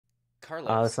This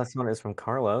Carlos. next one is from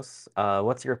Carlos.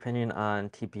 What's your opinion on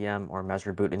TPM or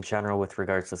measure boot in general with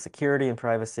regards to security and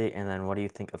privacy? And then what do you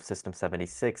think of System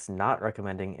 76 not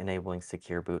recommending enabling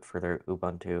secure boot for their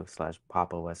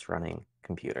Ubuntu/Pop! OS running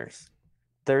computers?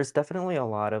 There's definitely a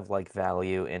lot of like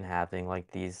value in having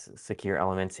like these secure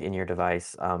elements in your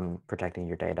device, protecting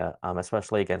your data,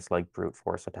 especially against like brute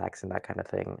force attacks and that kind of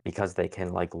thing, because they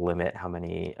can like limit how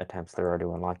many attempts there are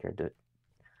to unlock your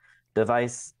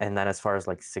device. And then as far as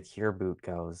like secure boot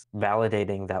goes,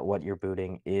 validating that what you're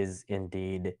booting is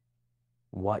indeed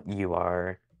what you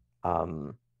are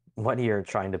what you're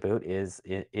trying to boot is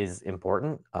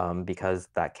important, because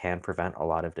that can prevent a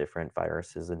lot of different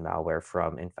viruses and malware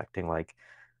from infecting like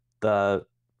the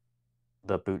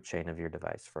the boot chain of your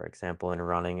device, for example, and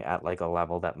running at like a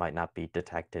level that might not be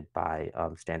detected by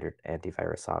standard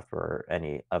antivirus software or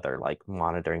any other like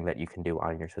monitoring that you can do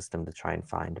on your system to try and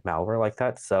find malware like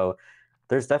that. So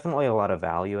there's definitely a lot of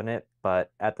value in it,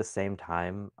 but at the same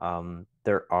time,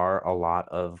 there are a lot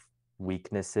of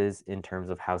weaknesses in terms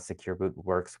of how Secure Boot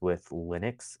works with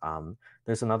Linux.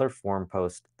 There's another forum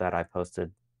post that I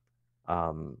posted,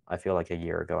 I feel like a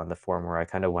year ago on the forum where I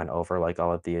kind of went over like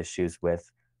all of the issues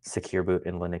with Secure Boot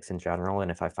in Linux in general. And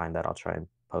if I find that, I'll try and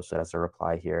post it as a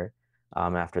reply here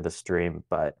after the stream.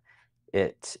 But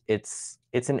it's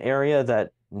an area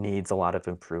that needs a lot of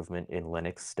improvement in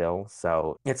Linux still.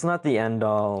 So it's not the end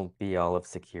all be all of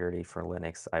security for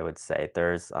Linux, I would say.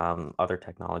 There's other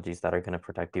technologies that are going to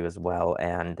protect you as well,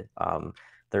 and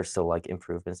there's still like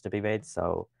improvements to be made.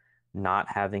 So not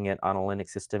having it on a Linux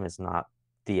system is not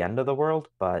the end of the world,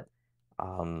 but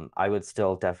I would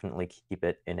still definitely keep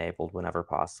it enabled whenever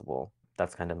possible.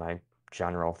 That's kind of my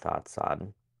general thoughts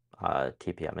on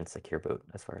TPM and Secure Boot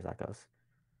as far as that goes.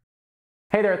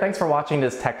 Hey there, thanks for watching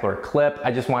this Techlore clip.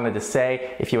 I just wanted to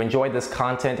say, if you enjoyed this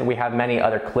content, we have many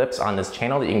other clips on this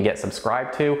channel that you can get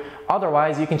subscribed to.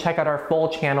 Otherwise, you can check out our full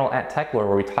channel at Techlore,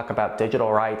 where we talk about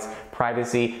digital rights,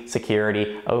 privacy,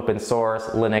 security, open source,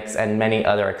 Linux, and many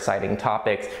other exciting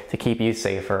topics to keep you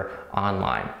safer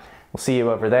online. We'll see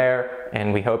you over there,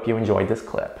 and we hope you enjoyed this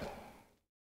clip.